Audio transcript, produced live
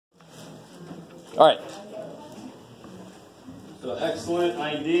All right. So excellent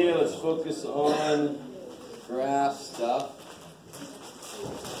idea. Let's focus on graph stuff.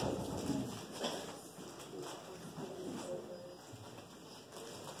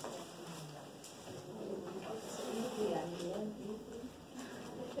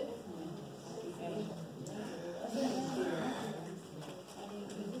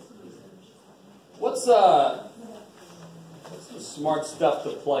 What's the smart stuff to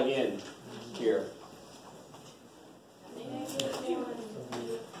plug in here?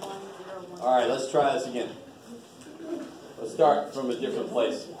 All right, let's try this again. Let's start from a different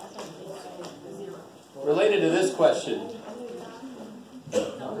place. Related to this question,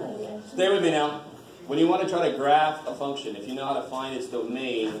 stay with me now. When you want to try to graph a function, if you know how to find its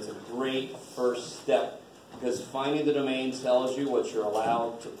domain, it's a great first step, because finding the domain tells you what you're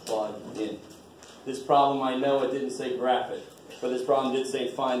allowed to plug in. This problem, I know it didn't say graph it, but this problem did say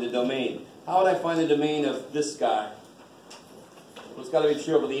find the domain. How would I find the domain of this guy? Well, it's got to be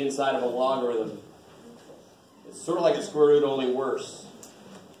true over the inside of a logarithm. It's sort of like a square root, only worse.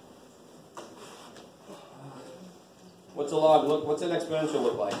 What's a log look? What's an exponential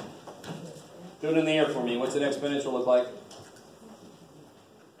look like? Do it in the air for me. What's an exponential look like?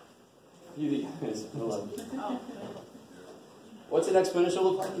 You guys, hold on. What's an exponential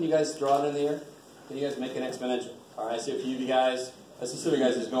look like? Can you guys draw it in the air? Can you guys make an exponential? All right, I see a few of you guys. I see some of you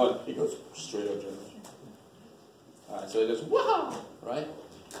guys is going. He goes straight up, Jim. All right, so it goes, wow, right?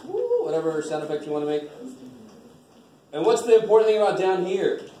 Woo, whatever sound effect you want to make. And what's the important thing about down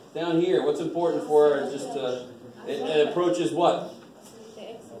here? Down here, what's important for it? Just it approaches what?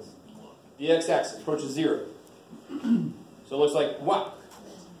 The x-axis approaches 0. So it looks like wow.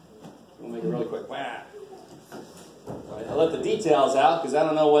 We'll make it really quick. Wow. Right, I let the details out because I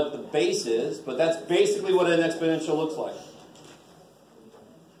don't know what the base is, but that's basically what an exponential looks like.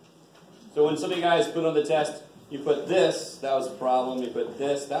 So when some of you guys put on the test, you put this, that was a problem. You put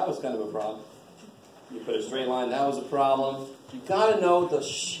this, that was kind of a problem. You put a straight line, that was a problem. You've got to know the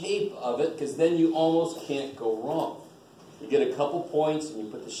shape of it, because then you almost can't go wrong. You get a couple points, and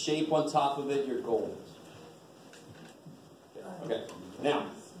you put the shape on top of it, you're golden. Okay, now,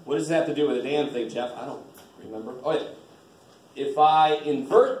 what does it have to do with a damn thing, Jeff? I don't remember. Oh, yeah. If I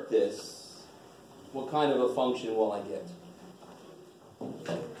invert this, what kind of a function will I get?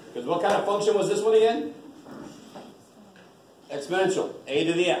 Because what kind of function was this one again? Exponential, a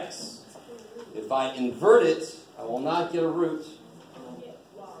to the x. If I invert it, I will not get a root.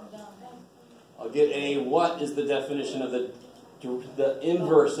 I'll get a, what is the definition of the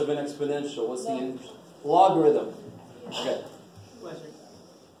inverse of an exponential? What's the inverse? Logarithm. Okay.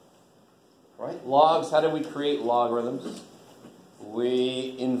 Right? Logs, how did we create logarithms?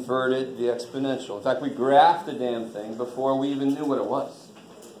 We inverted the exponential. In fact, we graphed the damn thing before we even knew what it was.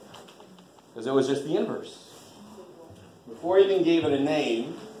 Because it was just the inverse. Before we even gave it a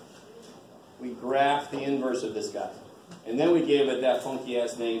name, we graphed the inverse of this guy. And then we gave it that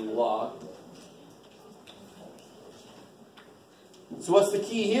funky-ass name, log. So what's the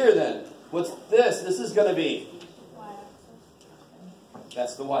key here then? What's this? This is going to be...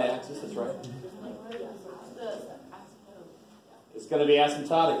 That's the y-axis, that's right. It's going to be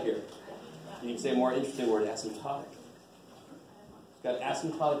asymptotic here. You can say a more interesting word, asymptotic. It's got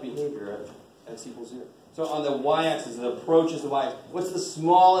asymptotic behavior at x equals 0. So on the y-axis, it approaches the y-axis. What's the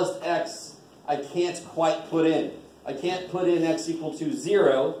smallest x I can't quite put in? I can't put in x equal to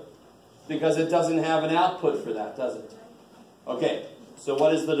 0 because it doesn't have an output for that, does it? Okay, so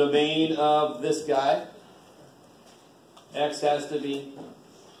what is the domain of this guy? X has to be,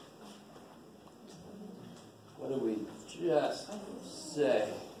 what did we just say?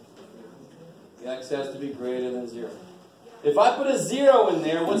 X has to be greater than 0. If I put a 0 in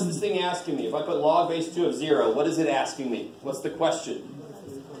there, what's this thing asking me? If I put log base 2 of 0, what is it asking me? What's the question?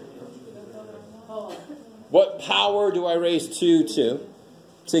 What power do I raise 2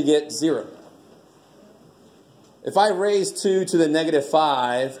 to get 0? If I raise 2 to the negative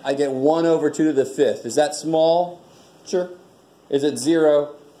 5, I get 1 over 2 to the 5th. Is that small? Sure. Is it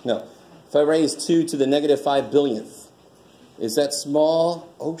 0? No. If I raise 2 to the negative 5 billionth, is that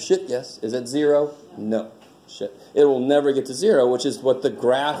small? Oh, shit, yes. Is it 0? No. Shit. It will never get to 0, which is what the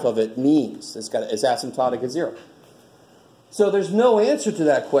graph of it means. It's asymptotic at 0. So there's no answer to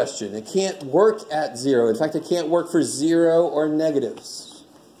that question. It can't work at 0. In fact, it can't work for 0 or negatives.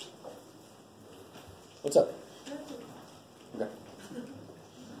 What's up? Okay.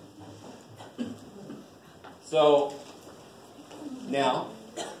 So now,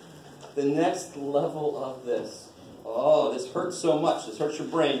 the next level of this. Oh, this hurts so much. This hurts your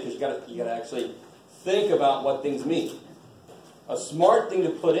brain because you gotta actually think about what things mean. A smart thing to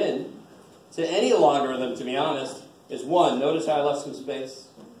put in to any logarithm, to be honest, is 1. Notice how I left some space?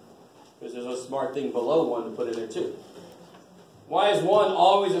 Because there's a smart thing below 1 to put in there too. Why is 1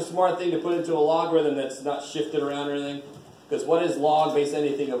 always a smart thing to put into a logarithm that's not shifted around or anything? Because what is log base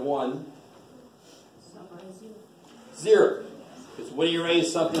anything of 1? 0. Because what do you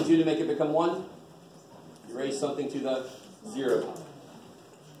raise something to make it become 1? You raise something to the 0.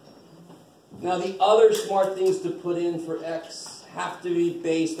 Now the other smart things to put in for x have to be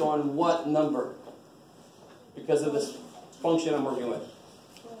based on what number? Because of this function I'm working with.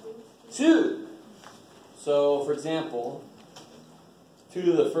 2. So, for example, 2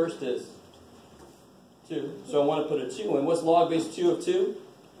 to the first is 2. So I want to put a 2 in. What's log base 2 of 2?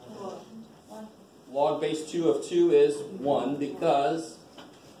 1. Log base 2 of 2 is 1 because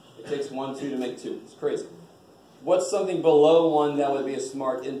it takes 1, 2 to make 2. It's crazy. What's something below 1 that would be a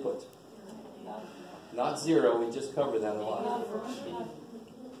smart input? Not 0. We just covered that a lot.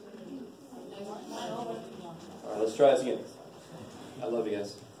 Alright, let's try this again. I love you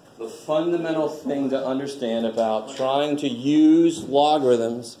guys. The fundamental thing to understand about trying to use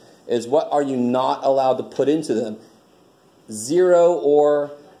logarithms is what are you not allowed to put into them? 0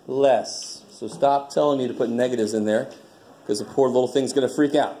 or less. So stop telling me to put negatives in there because the poor little thing's going to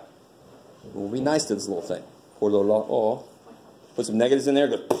freak out. We'll be nice to this little thing. Poor little, oh. Put some negatives in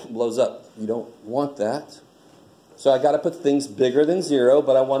there, it blows up. You don't want that. So I got to put things bigger than 0,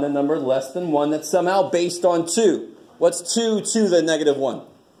 but I want a number less than 1 that's somehow based on 2. What's 2 to the negative 1?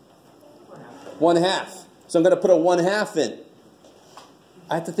 1/2. So I'm going to put a 1/2 in.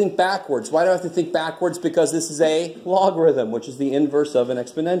 I have to think backwards. Why do I have to think backwards? Because this is a logarithm, which is the inverse of an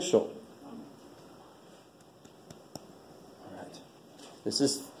exponential. All right. This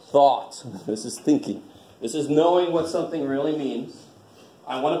is thought. This is thinking. This is knowing what something really means.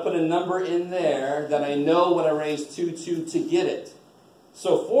 I want to put a number in there that I know what I raised 2 to get it.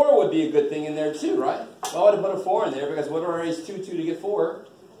 So 4 would be a good thing in there too, right? Why would I put a 4 in there? Because what do I raise 2 to get 4?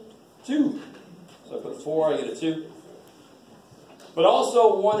 2. So I put 4, I get a 2. But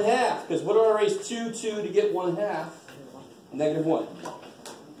also 1/2, because what do I raise 2 to get 1/2? Negative 1.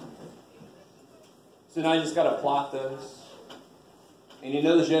 So now I just got to plot those. And you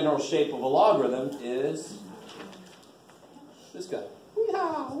know the general shape of a logarithm is this guy.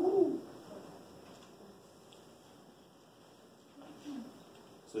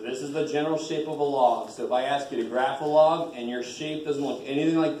 So this is the general shape of a log. So if I ask you to graph a log and your shape doesn't look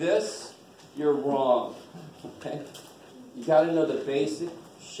anything like this, you're wrong. Okay? You got to know the basic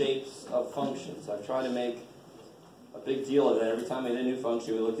shapes of functions. I've tried to make a big deal of that. Every time I had a new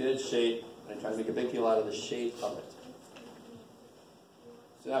function, we looked at its shape, and I tried to make a big deal out of the shape of it.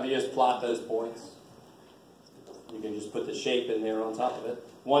 So now if you just plot those points, you can just put the shape in there on top of it.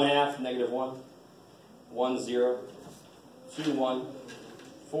 1/2, negative 1. 1, 0. 2, 1.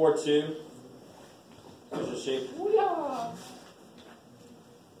 4, 2. There's the shape.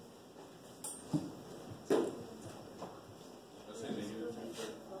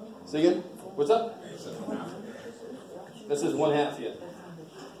 Say again? What's up? This is 1/2, yeah.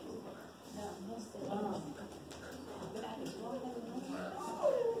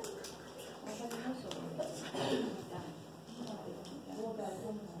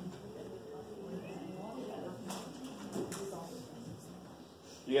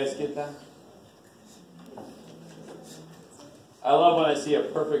 You guys get that? I love when I see a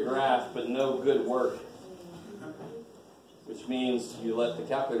perfect graph but no good work, which means you let the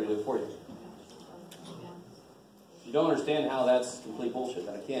calculator do it for you. If you don't understand how that's complete bullshit,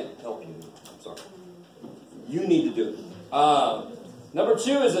 then I can't help you. I'm sorry. You need to do it. Number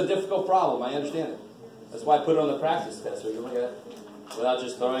 2 is a difficult problem. I understand it. That's why I put it on the practice test so you can look at it without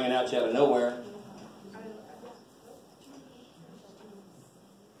just throwing it at you out of nowhere.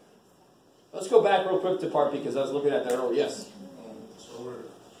 Let's go back real quick to part because I was looking at that earlier. Yes? So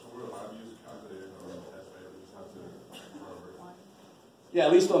we're allowed to use a calculator on the test, right? We just have to remember. Yeah,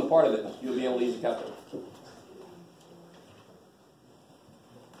 at least on part of it, you'll be able to use a calculator.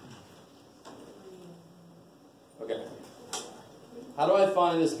 Okay. How do I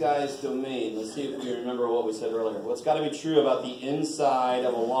find this guy's domain? Let's see if we remember what we said earlier. What's got to be true about the inside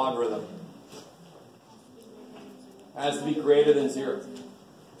of a logarithm? It has to be greater than 0.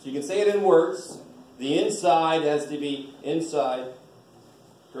 So you can say it in words. The inside has to be inside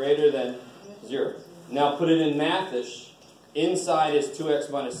greater than 0. Now put it in mathish. Inside is 2x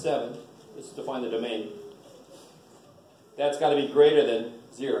minus 7. This is to find the domain. That's got to be greater than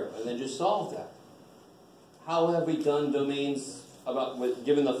 0. And then just solve that. How have we done domains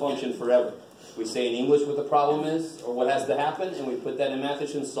given the function forever? We say in English what the problem is, or what has to happen, and we put that in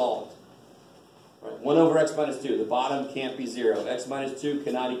mathish and solve it. Right? 1 over x minus 2. The bottom can't be 0. X minus 2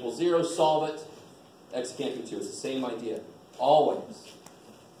 cannot equal 0. Solve it. X can't be 2. It's the same idea. Always.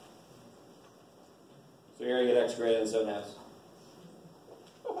 So here I get x greater than 7/2.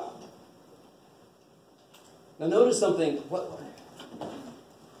 Now notice something.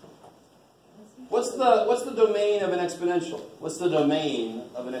 What's the domain of an exponential? What's the domain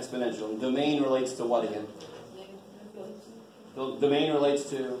of an exponential? And domain relates to what again? The domain relates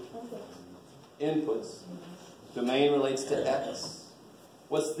to inputs. Domain relates to x.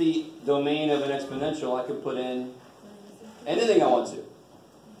 What's the domain of an exponential? I could put in anything I want to.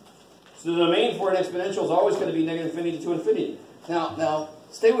 So the domain for an exponential is always going to be negative infinity to infinity. Now,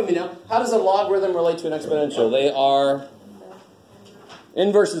 stay with me now. How does a logarithm relate to an exponential? They are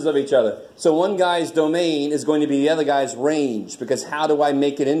inverses of each other. So one guy's domain is going to be the other guy's range, because how do I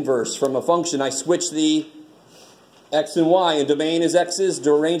make it inverse from a function? I switch the x and y, and domain is x's,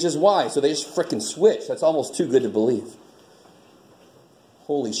 range is y. So they just frickin' switch. That's almost too good to believe.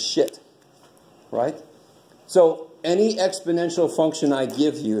 Holy shit. Right? So any exponential function I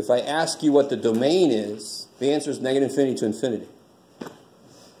give you, if I ask you what the domain is, the answer is negative infinity to infinity.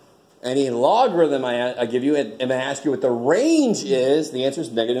 Any logarithm I give you, and I ask you what the range is, the answer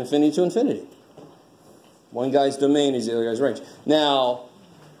is negative infinity to infinity. One guy's domain is the other guy's range. Now,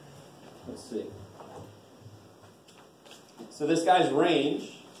 let's see. So this guy's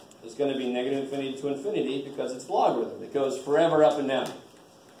range is going to be negative infinity to infinity because it's logarithm. It goes forever up and down.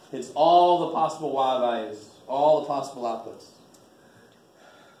 It's all the possible y values, all the possible outputs.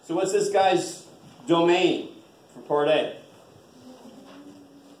 So what's this guy's domain for part A?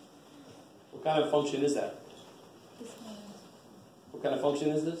 What kind of function is that? What kind of function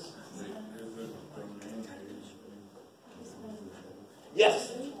is this?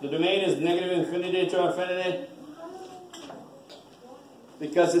 Yes, the domain is negative infinity to infinity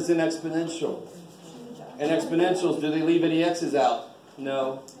because it's an exponential. And exponentials, do they leave any x's out?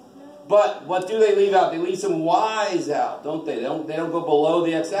 No. But what do they leave out? They leave some y's out, don't they? They don't go below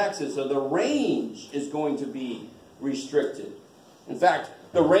the x-axis, so the range is going to be restricted. In fact,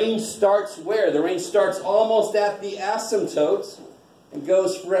 the range starts where? The range starts almost at the asymptote and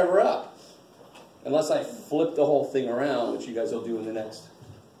goes forever up. Unless I flip the whole thing around, which you guys will do in the next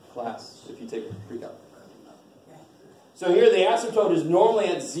class if you take a pre-calc. So here the asymptote is normally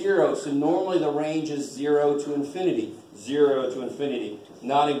at 0, so normally the range is 0 to infinity. 0 to infinity,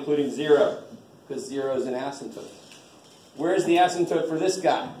 not including 0, because 0 is an asymptote. Where's the asymptote for this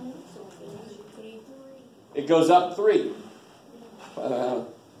guy? It goes up 3.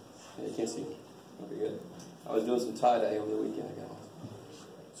 You can't see. Okay, good. I was doing some tie-dye over the weekend.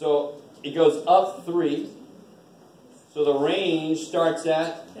 So it goes up 3. So the range starts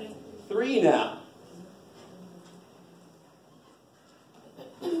at 3 now.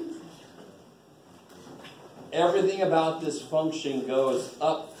 Everything about this function goes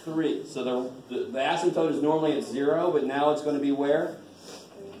up 3. So the asymptote is normally at 0, but now it's going to be where?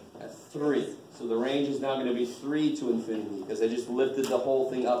 At 3. So the range is now going to be 3 to infinity, because I just lifted the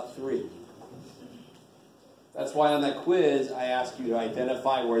whole thing up 3. That's why on that quiz, I asked you to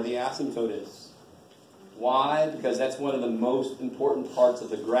identify where the asymptote is. Why? Because that's one of the most important parts of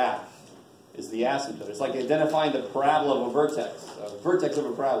the graph, is the asymptote. It's like identifying the parabola of a vertex. A vertex of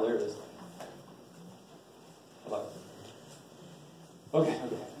a parabola, there it is. Okay.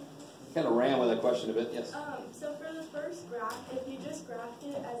 Kind of ran with that question a bit, yes? So for the first graph, if you just graphed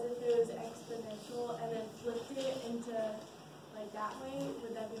it as if it was exponential and then flipped it into like that way,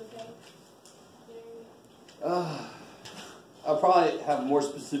 would that be okay? I'll probably have more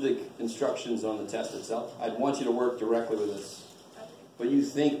specific instructions on the test itself. I'd want you to work directly with this. Okay. But you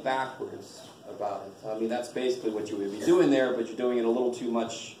think backwards about it. I mean, that's basically what you would be doing there, but you're doing it a little too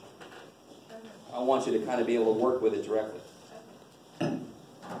much. I want you to kind of be able to work with it directly.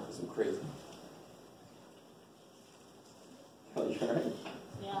 Some crazy. Oh, you alright?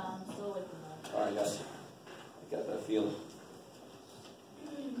 Yeah, I'm still with that. Alright, guys. I got that feeling.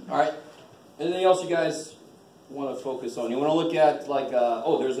 Alright. Anything else you guys want to focus on? You want to look at, like,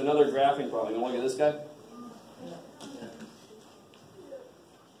 oh, there's another graphing problem. You want to look at this guy?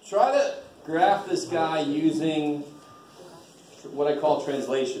 Try to graph this guy using what I call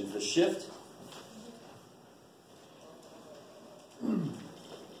translations. The shift.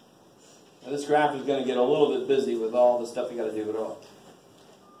 Now this graph is going to get a little bit busy with all the stuff you got to do with it all.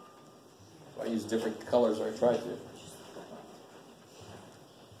 So I use different colors, or I try to.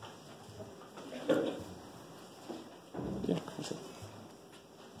 Yeah, sure.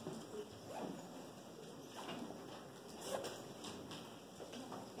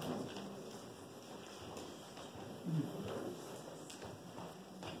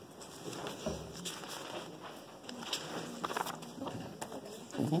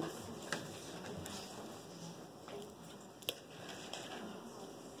 When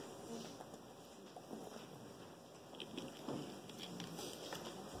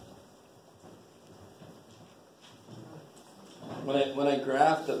I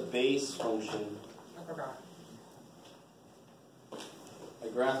graph the base function,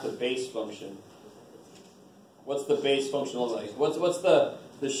 what's the base function look like? What's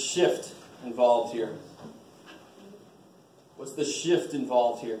the shift involved here? What's the shift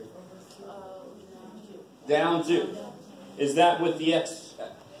involved here? Down 2. Is that with the x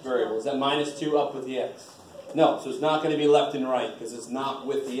variable? Is that minus 2 up with the x? No, so it's not going to be left and right because it's not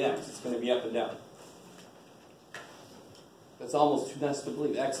with the x. It's going to be up and down. That's almost too nice to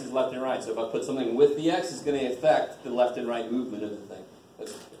believe. X is left and right. So if I put something with the x, it's going to affect the left and right movement of the thing.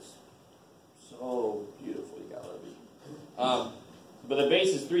 That's so beautiful. You got to but the base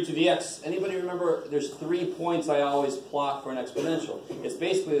is 3 to the x. Anybody remember there's 3 points I always plot for an exponential? It's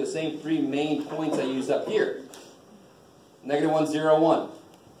basically the same 3 main points I use up here. -1, 0, 1.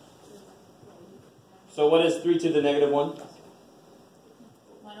 So what is 3 to the -1?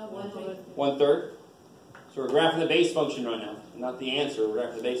 1/3. So we're graphing the base function right now. Not the answer, we're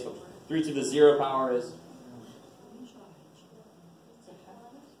graphing the base function. 3 to the 0 power is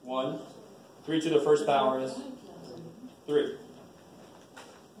 1. 3 to the first power is 3.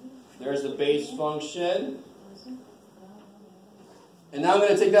 There's the base function. And now I'm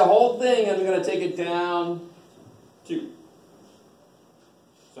going to take that whole thing and I'm going to take it down 2.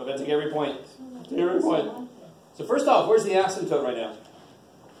 So I'm going to take every point. So first off, where's the asymptote right now?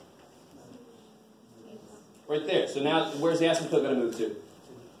 Right there. So now, where's the asymptote going to move to?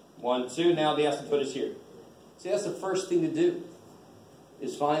 1, 2. Now the asymptote is here. See, that's the first thing to do,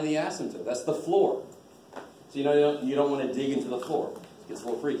 is find the asymptote. That's the floor. So you don't want to dig into the floor. It gets a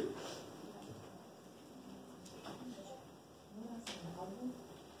little freaky.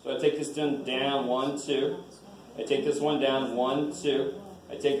 So I take this one down, 1, 2. I take this one down, 1, 2.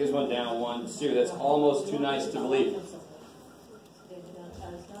 I take this one down, 1, 2. That's almost too nice to believe.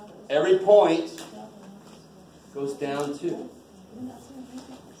 Every point goes down 2.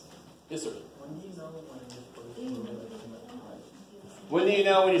 Yes, sir. When do you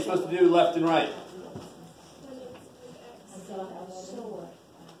know when you're supposed to do left and right?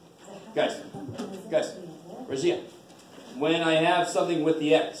 Guys, Razia. When I have something with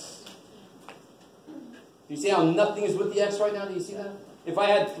the x. Do you see how nothing is with the x right now? Do you see that? If I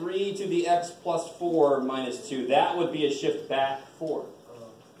had 3 to the x plus 4 minus 2, that would be a shift back 4.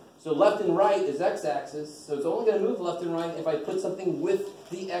 So left and right is x-axis, so it's only going to move left and right if I put something with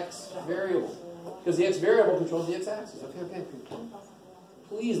the x variable. Because the x variable controls the x-axis. Okay.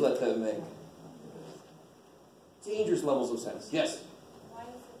 Please let them make dangerous levels of sense. Yes?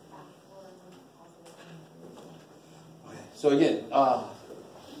 So again,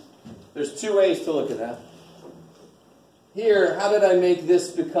 there's 2 ways to look at that. Here, how did I make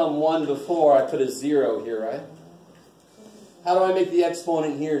this become 1 before? I put a 0 here, right? How do I make the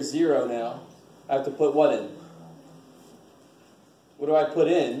exponent here 0 now? I have to put what in? What do I put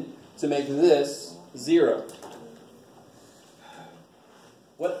in to make this 0?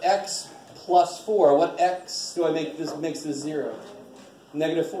 What x plus 4? What x do I make this makes this 0?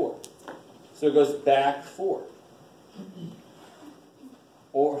 -4. So it goes back 4.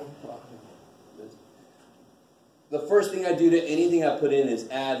 Or the first thing I do to anything I put in is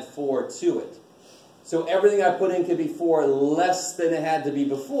add 4 to it. So everything I put in can be 4 less than it had to be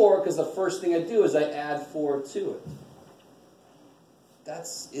before, because the first thing I do is I add 4 to it.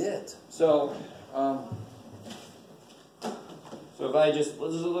 That's it. So if I let's just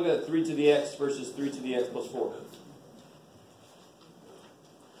look at 3 to the x versus 3 to the x plus 4.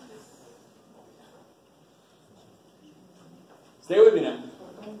 Stay with me now.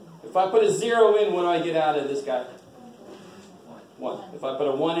 If I put a 0 in, what do I get out of this guy? 1. If I put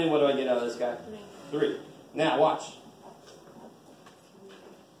a 1 in, what do I get out of this guy? 3. Now, watch.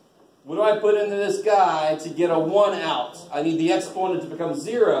 What do I put into this guy to get a 1 out? I need the exponent to become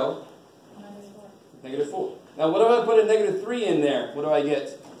 0. -4. Now, what do I put a -3 in there? What do I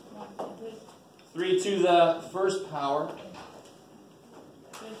get? 3 to the first power.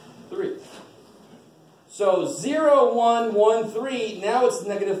 3. So 0, 1, 1, 3. Now it's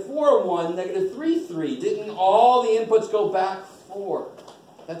 -4, 1, -3, 3. Didn't all the inputs go back 4?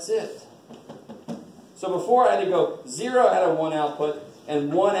 That's it. So before I had to go 0 had a 1 output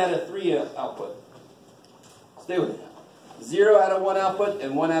and 1 had a 3 output. Stay with me. 0 had a 1 output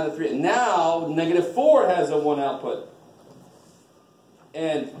and 1 had a 3. And now -4 has a 1 output.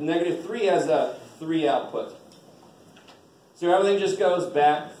 And -3 has a 3 output. So everything just goes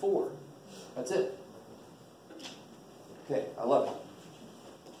back 4. That's it. Okay, I love it.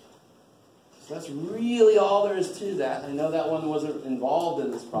 So that's really all there is to that. I know that one wasn't involved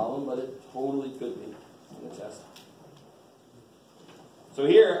in this problem, but it totally could be in the test. So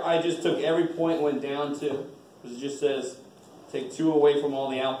here, I just took every point and went down 2. Because it just says, take 2 away from all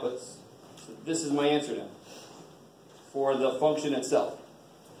the outputs. So this is my answer now for the function itself.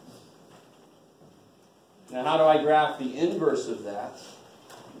 Now, how do I graph the inverse of that?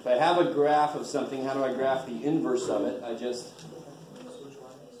 If I have a graph of something, how do I graph the inverse of it? I just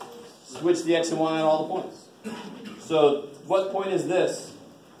switch the x and y on all the points. So, what point is this?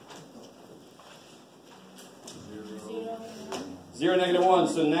 0, -1.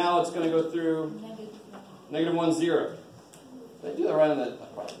 So now it's going to go through -1, 0. Did I do that right on the... I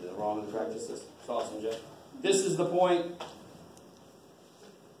probably did it wrong in practice. This. It's awesome, Jeff. This is the point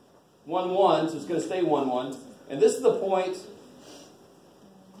 1, 1, so it's going to stay 1, 1. And this is the point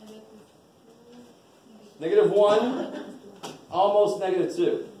 -1, almost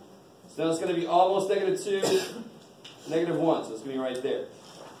 -2. So now it's going to be almost -2, -1. So it's going to be right there.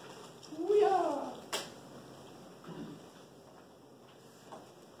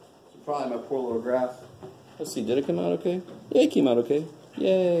 So probably my poor little graph. Let's see, did it come out okay? Yeah, it came out okay.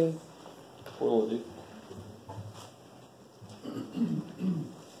 Yay. Poor little dude.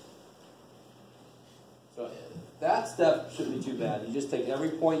 So that step shouldn't be too bad. You just take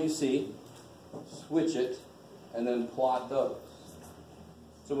every point you see, switch it, and then plot those.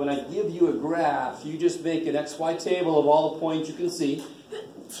 So when I give you a graph, you just make an XY table of all the points you can see.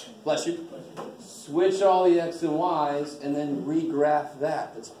 Bless you. Switch all the X and Y's, and then regraph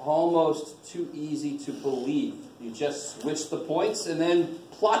that. It's almost too easy to believe. You just switch the points and then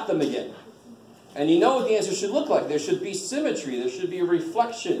plot them again. And you know what the answer should look like. There should be symmetry. There should be a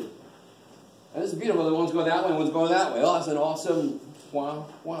reflection. And this is beautiful. The one's going that way, one's going that way. Oh, that's an awesome wow,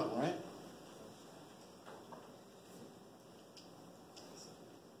 right?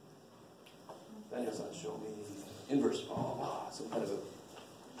 Daniel's not showing me the inverse. Oh, wow, some kind of a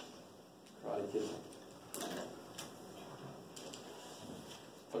karate kid.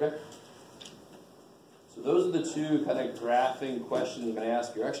 Okay? So those are the 2 kind of graphing questions I'm going to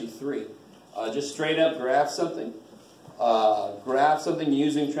ask you. Actually 3. Just straight up graph something. Graph something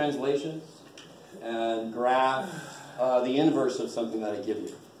using translations. And graph the inverse of something that I give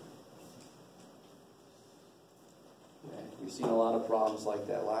you. Okay. We've seen a lot of problems like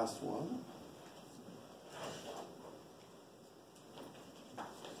that last one.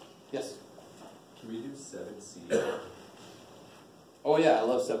 Yes? Can we do 7C? Oh yeah, I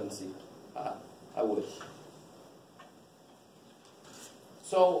love 7C. I would.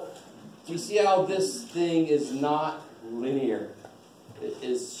 So, do you see how this thing is not linear? It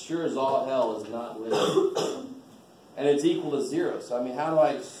is sure as all hell is not linear. And it's equal to 0. So I mean, how do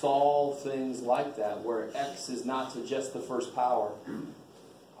I solve things like that where x is not to just the first power?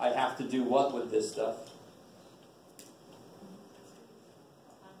 I have to do what with this stuff?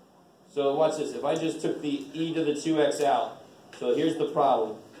 So watch this. If I just took the e to the 2x out, so here's the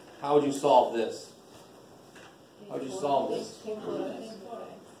problem. How would you solve this? How would you solve this?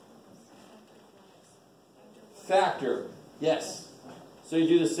 Factor. Yes. So you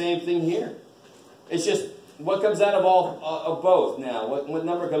do the same thing here. It's just what comes out of all of both now. What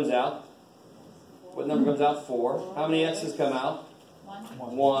number comes out? What number comes out? 4. How many x's come out?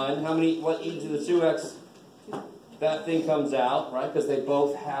 1. How many? What e to the 2x? That thing comes out, right? Because they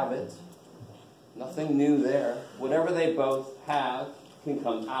both have it. Nothing new there. Whatever they both have can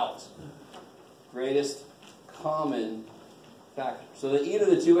come out. Greatest common factor. So the e to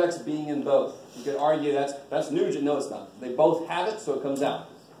the 2x being in both. You could argue that's Nugent. No, it's not. They both have it, so it comes out.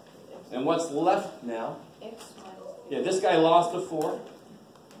 And what's left now? Yeah, this guy lost a 4.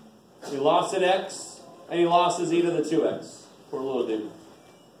 He lost an x, and he lost his e to the 2x. Poor little dude.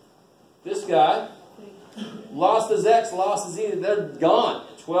 This guy lost his x, lost his e. They're gone.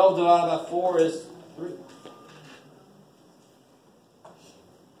 12 divided by 4 is 3.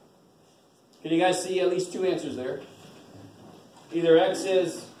 Can you guys see at least 2 answers there? Either x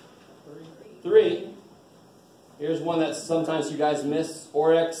is 3. Here's one that sometimes you guys miss.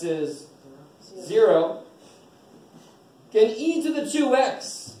 Or x is 0. Can e to the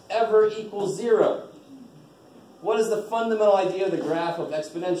 2x ever equal 0? What is the fundamental idea of the graph of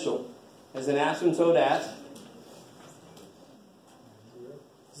exponential? As an asymptote at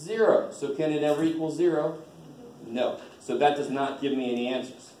 0. So can it ever equal 0? No. So that does not give me any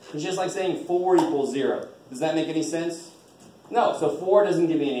answers. It's just like saying 4 equals 0. Does that make any sense? No. So 4 doesn't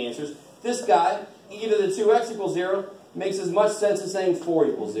give me any answers. This guy, e to the 2x equals 0, makes as much sense as saying 4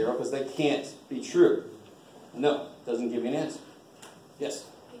 equals 0, because they can't be true. No. Doesn't give me an answer. Yes?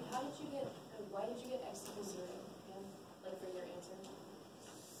 Why did you get x equals 0 again? Like for your answer?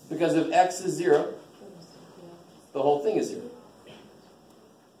 Because if x is 0, the whole thing is 0.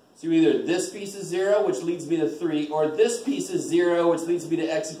 So either this piece is 0, which leads me to 3, or this piece is 0, which leads me to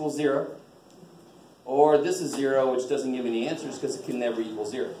x equals 0, or this is 0, which doesn't give any answers because it can never equal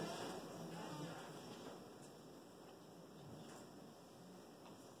 0.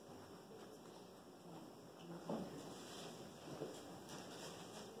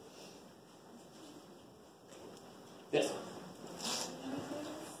 Yes?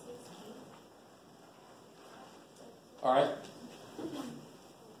 All right.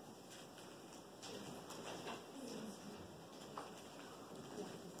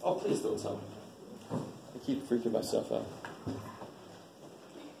 Oh, please don't tell me. I keep freaking myself out.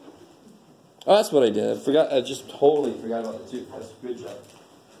 Oh, that's what I did. I just totally forgot about the 2. That's a good job.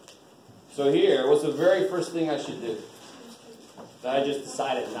 So here, what's the very first thing I should do? That I just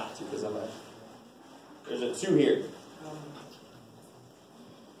decided not to because I'm like, there's a 2 here.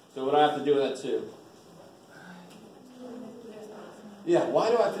 So what do I have to do with that 2? Yeah, why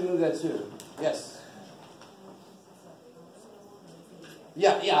do I have to move that 2? Yes.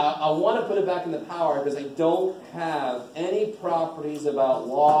 Yeah, I want to put it back in the power because I don't have any properties about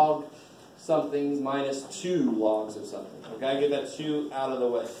log something minus 2 logs of something. Okay, I get that 2 out of the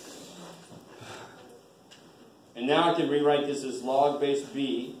way. And now I can rewrite this as log base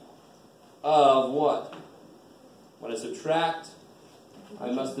b of what? When I subtract,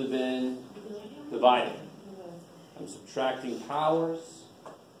 I must have been dividing. I'm subtracting powers,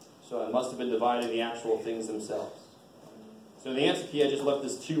 so I must have been dividing the actual things themselves. So in the answer key, I just left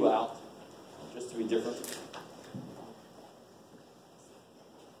this 2 out, just to be different.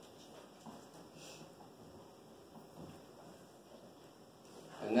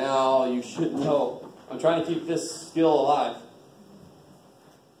 And now you should know, I'm trying to keep this skill alive,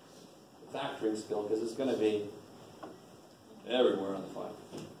 the factoring skill, because it's going to be everywhere on the file.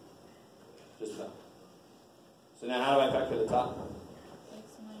 Just about. So now how do I factor the top?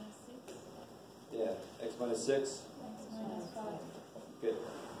 X minus 6. Yeah, x minus 6. X minus 5. Good.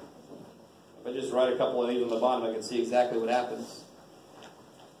 If I just write a couple of these on the bottom, I can see exactly what happens.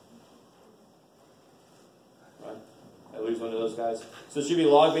 Right? I lose one of those guys. So it should be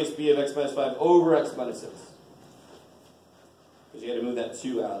log base b of x minus 5 over x minus 6. Because you got to move that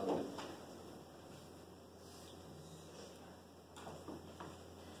 2 out of the way.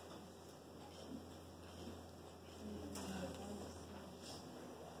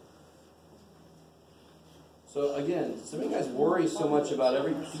 So again, some of you guys worry so much about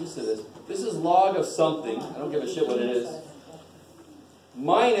every piece of this. This is log of something. I don't give a shit what it is.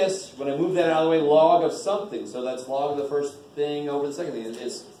 Minus, when I move that out of the way, log of something. So that's log of the first thing over the second thing.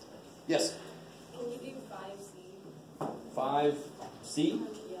 It's yes? Can you do 5C? 5C?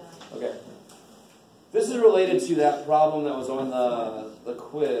 Yeah. Okay. This is related to that problem that was on the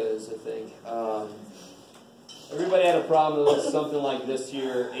quiz, I think. Everybody had a problem that was something like this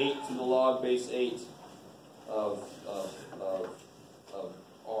here, 8 to the log base 8 of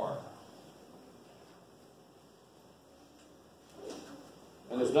R.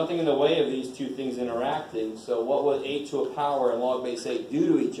 And there's nothing in the way of these two things interacting, so what would 8 to a power and log base 8 do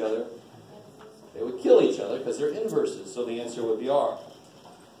to each other? They would kill each other because they're inverses, so the answer would be R.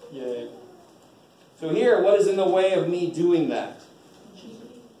 Yay. So here, what is in the way of me doing that?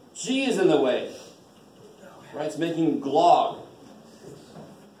 G is in the way. Right? It's making glog.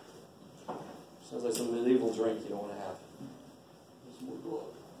 Sounds like some medieval drink you don't want to have.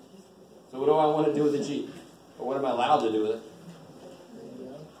 So what do I want to do with the G? Or what am I allowed to do with it?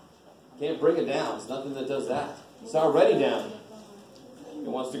 Can't bring it down. It's nothing that does that. It's already down. It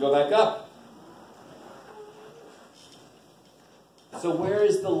wants to go back up. So where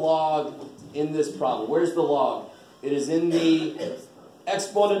is the log in this problem? Where's the log? It is in the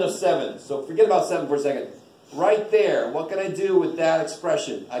exponent of 7. So forget about 7 for a second. Right there, what can I do with that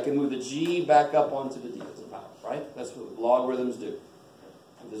expression? I can move the G back up onto the D as a power, right? That's what logarithms do.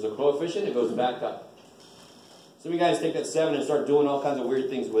 If there's a coefficient, it goes back up. Some of you guys take that 7 and start doing all kinds of weird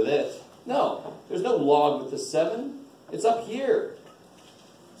things with it. No, there's no log with the 7. It's up here.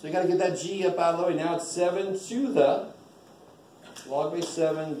 So you got to get that G up out of the way. Now it's 7 to the log base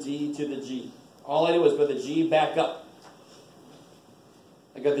 7 D to the G. All I did was put the G back up.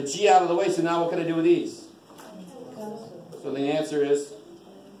 I got the G out of the way, so now what can I do with these? So the answer is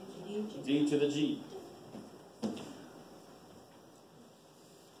D to the G.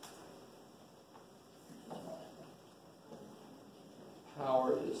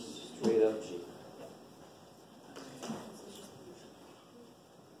 Power is straight up G.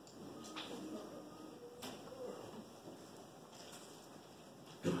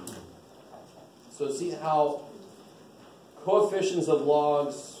 So see how coefficients of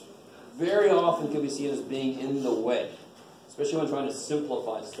logs very often can be seen as being in the way, especially when trying to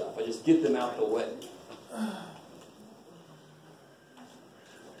simplify stuff. I just get them out the way.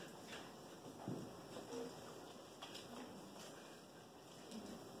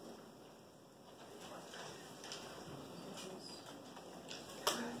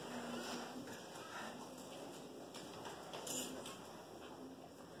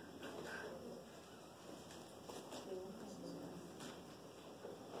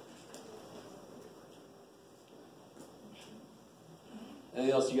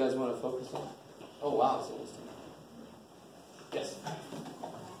 Anything else you guys want to focus on? Oh, wow, it's almost time. Yes?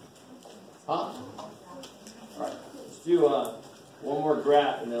 Huh? All right, let's do one more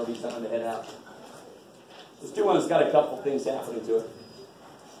graph and then it'll be time to head out. Let's do one that's got a couple things happening to it.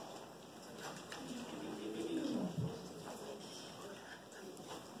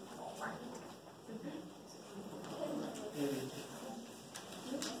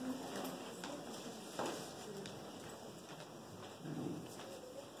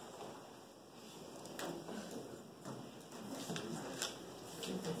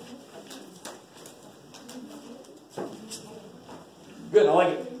 Good, I like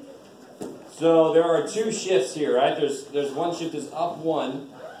it. So there are two shifts here, right? There's one shift is up 1,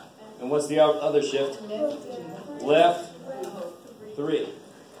 and what's the other shift? Left 3.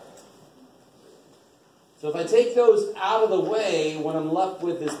 So if I take those out of the way, what I'm left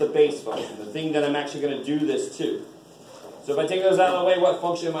with is the base function, the thing that I'm actually going to do this to. So if I take those out of the way, what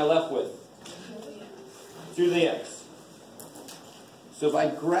function am I left with? 2 to the x. So if I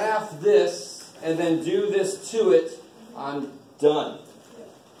graph this and then do this to it, I'm done.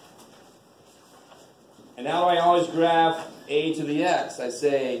 And now I always graph a to the x. I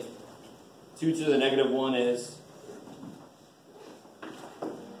say 2 to the negative 1 is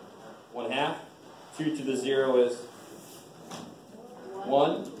 1/2. 2 to the 0 is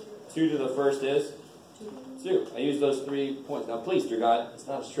 1. 2 to the first is 2. I use those 3 points. Now please, dear God, it's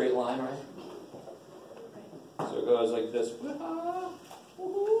not a straight line, right? So it goes like this.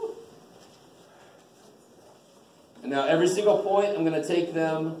 And now every single point, I'm going to take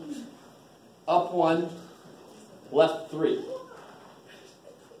them up 1, left 3.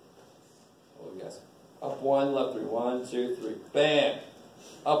 What do you guys? Up 1, left 3. 1, 2, 3. Bam!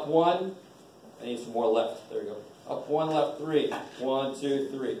 Up 1. I need some more left. There we go. Up 1, left 3. 1, 2,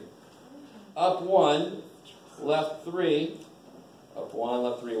 3. Up 1, left 3. Up 1,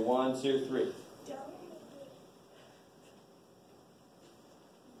 left 3. 1, 2, 3.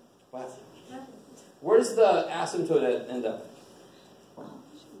 Wow. Where does the asymptote end up?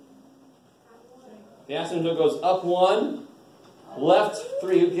 The asymptote goes up 1, left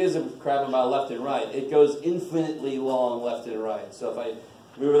 3. Who gives a crap about left and right? It goes infinitely long left and right. So if I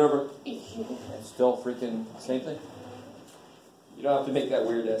move it over, it's still freaking same thing. You don't have to make that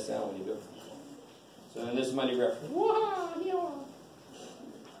weird ass sound when you do it. So then this is my new graph.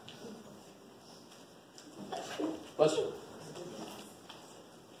 Bless you.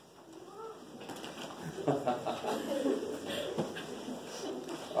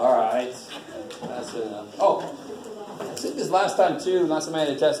 All right, that's enough. Oh, I said this last time too. Last time I had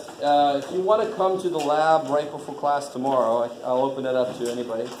a test. If you want to come to the lab right before class tomorrow, I'll open it up to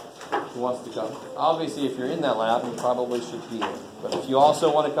anybody who wants to come. Obviously, if you're in that lab, you probably should be there. But if you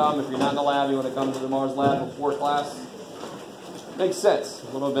also want to come, if you're not in the lab, you want to come to tomorrow's lab before class, makes sense.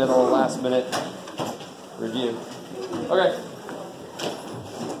 A little bit of a last minute review. Okay.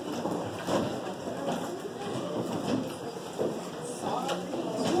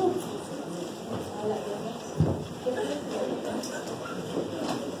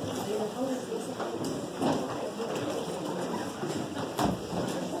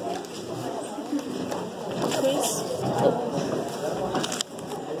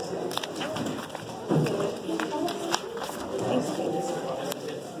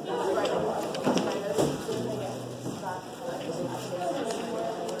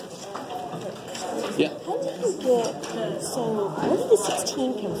 Where did the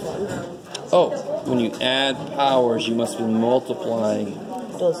 16 come from? Oh, when you add powers, you must be multiplying.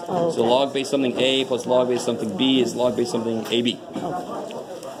 Those, oh, okay. So log base something A plus log base something B is log base something AB. Okay.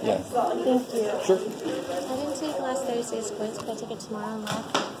 Yeah. Thank you. Sure. I didn't take last Thursday's quiz, but I took it tomorrow in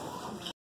math.